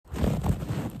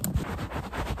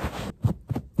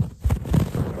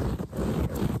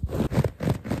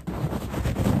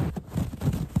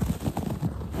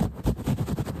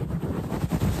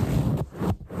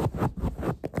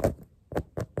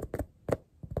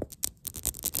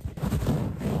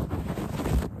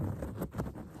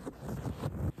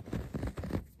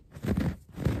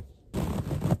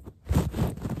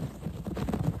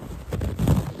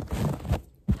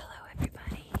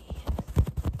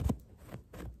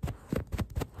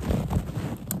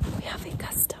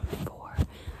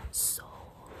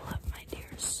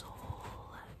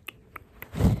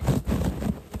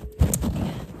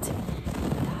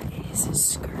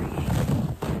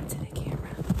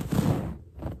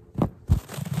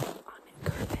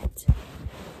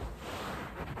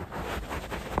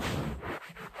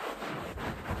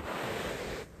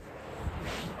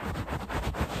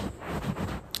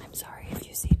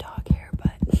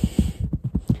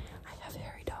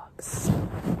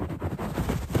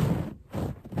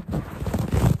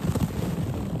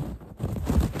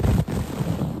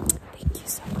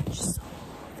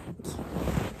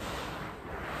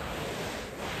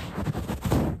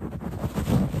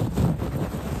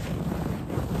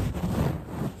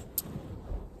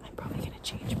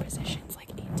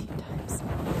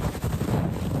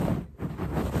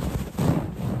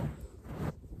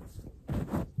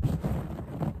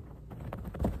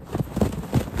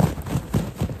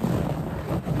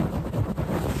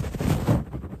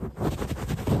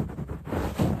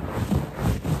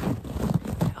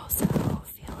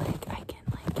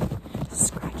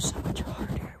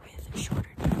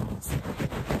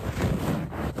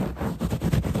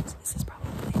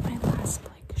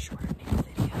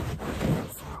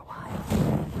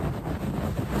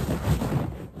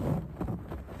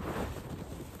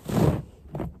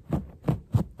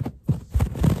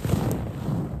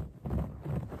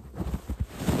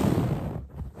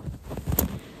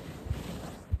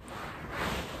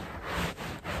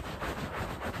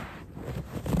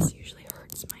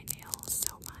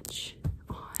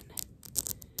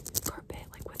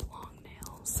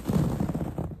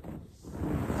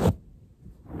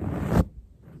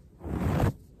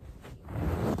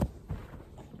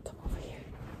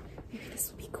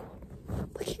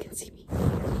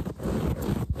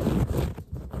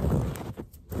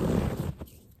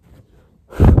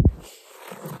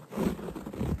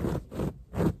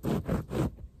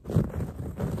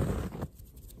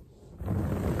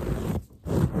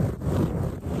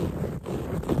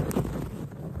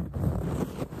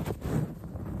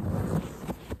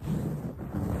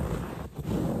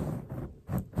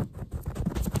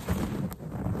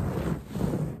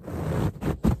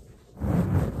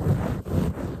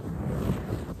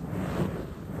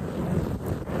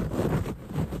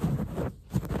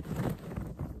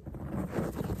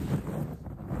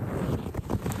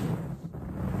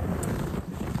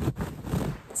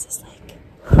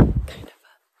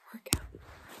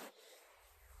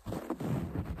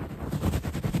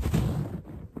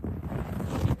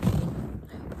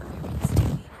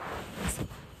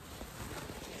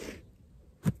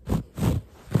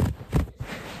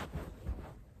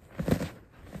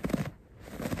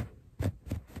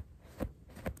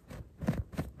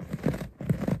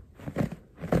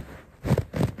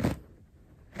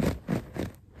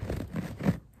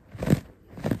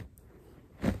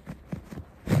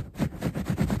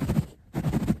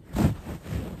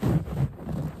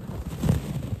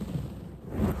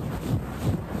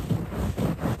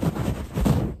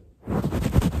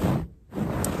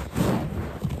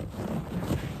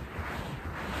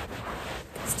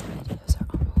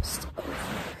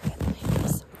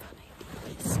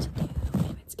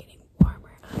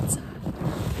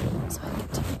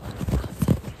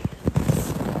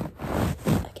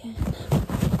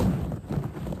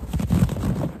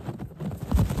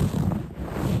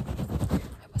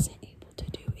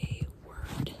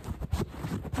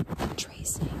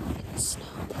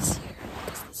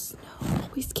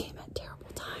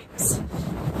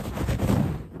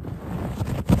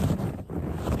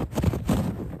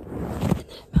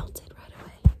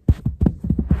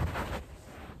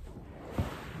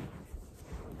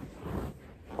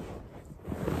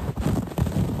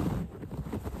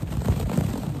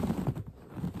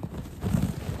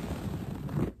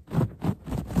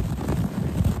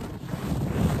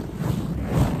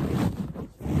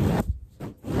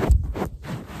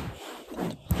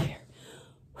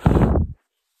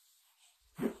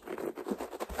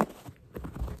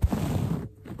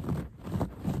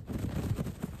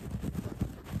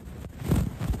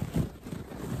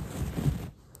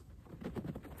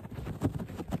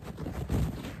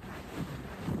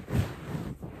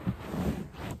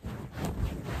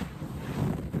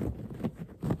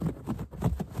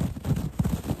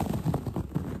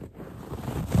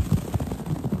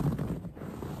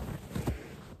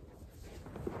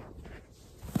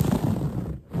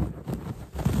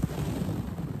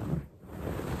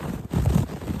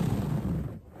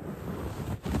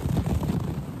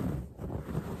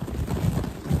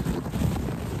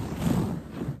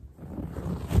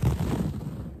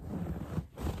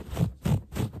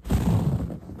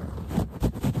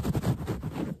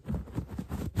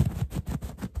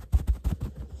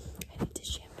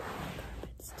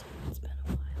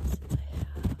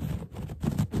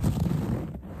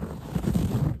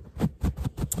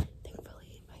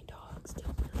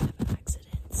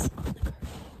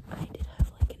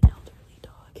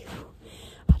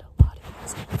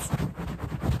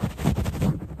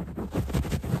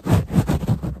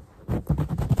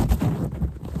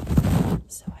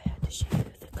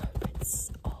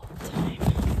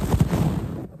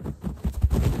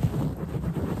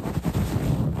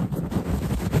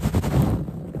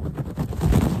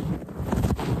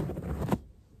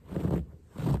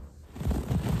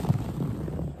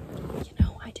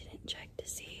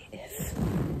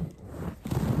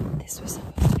This was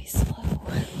supposed to be slow.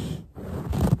 Let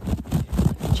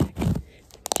me check.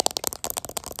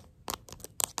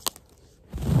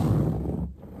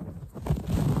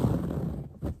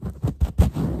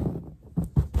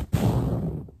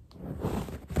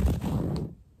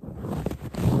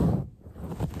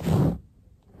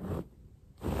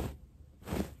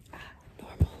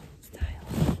 Normal style.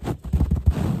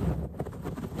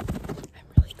 I'm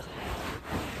really glad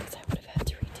because I would have had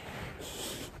to redo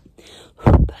it. But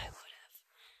I would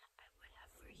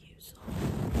have for you, so.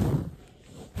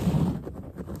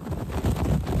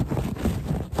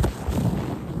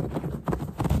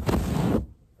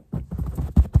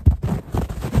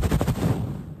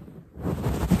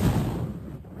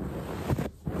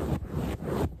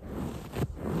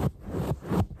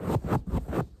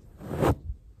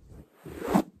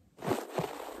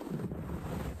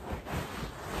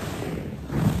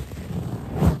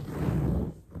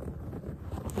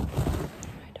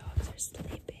 My dogs are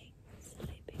sleeping.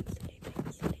 Sleep, sleep,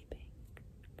 sleep.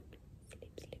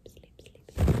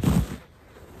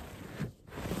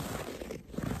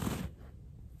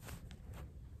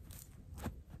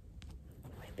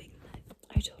 Wiping that.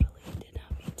 I totally did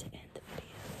not mean to end the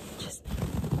video. Just now.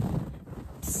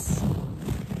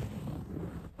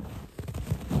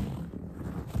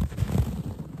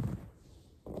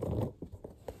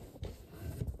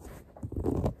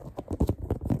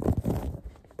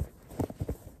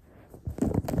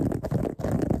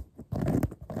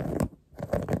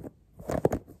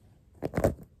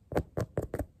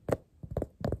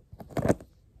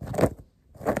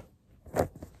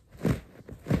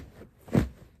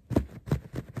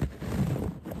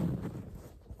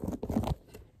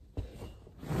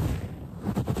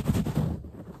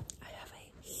 I have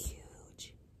a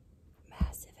huge,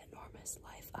 massive, enormous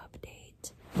life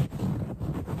update.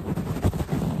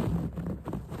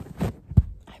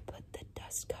 I put the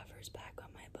dust covers back on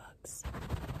my books.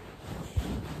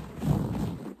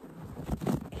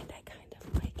 And I kind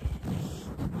of like it.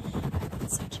 I've been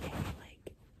such a,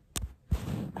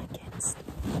 against the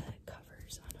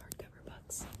covers on hardcover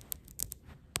books.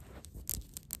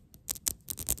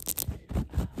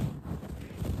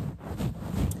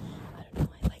 I don't know,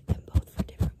 I like them both for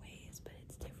different ways, but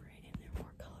it's different and they're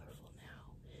more colorful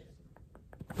now.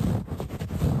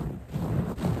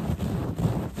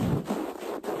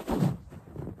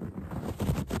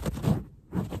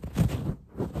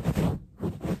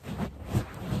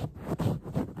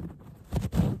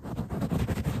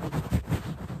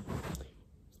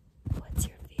 What's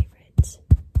your favorite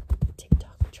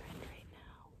TikTok trend right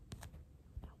now?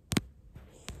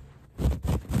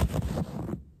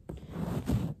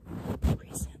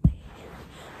 Recently,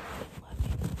 I've been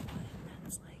loving the one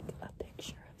that's like a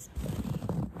picture of somebody,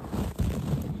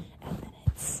 and then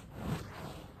it's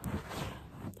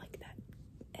like that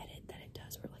edit that it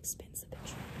does where it like spins the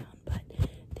picture around, but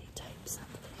they type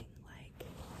something like,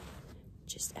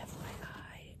 just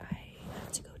FYI, I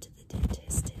have to go to the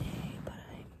dentist today, but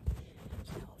I'm,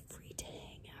 free to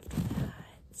hang after that.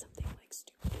 Something like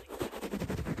stupid like that.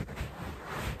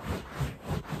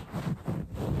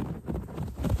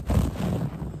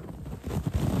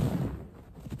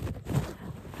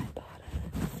 I bought a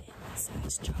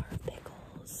family-sized jar of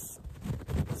pickles,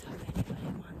 so if anybody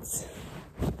wants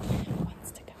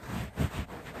to come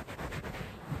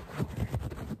over,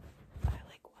 I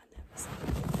like one that was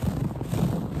like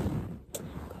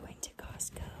going to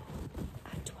Costco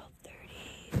at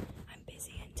 12:30. I'm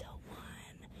busy until 1,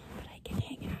 but I can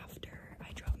hang after.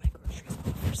 I drop my groceries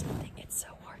off or something. It's so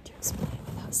hard to explain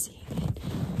without seeing it.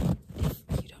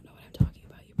 If you don't know what I'm talking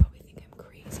about, you probably think I'm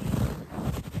crazy.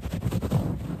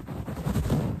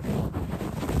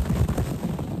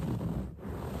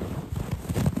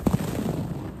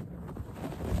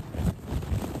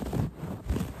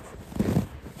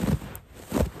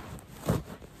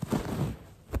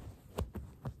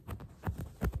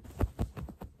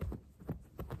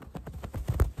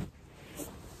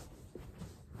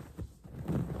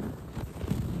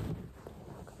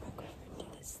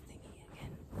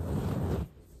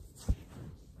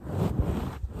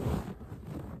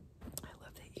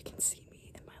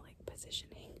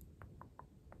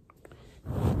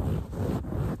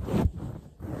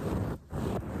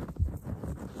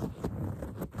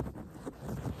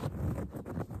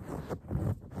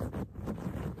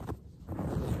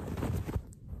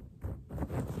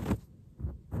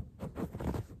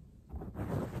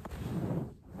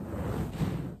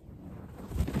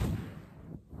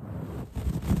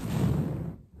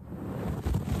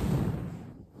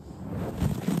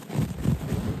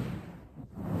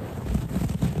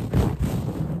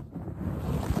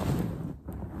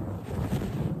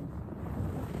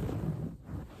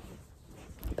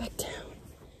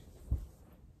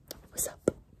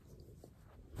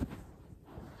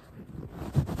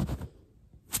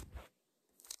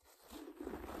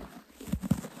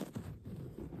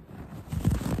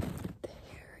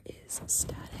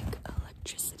 static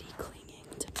electricity.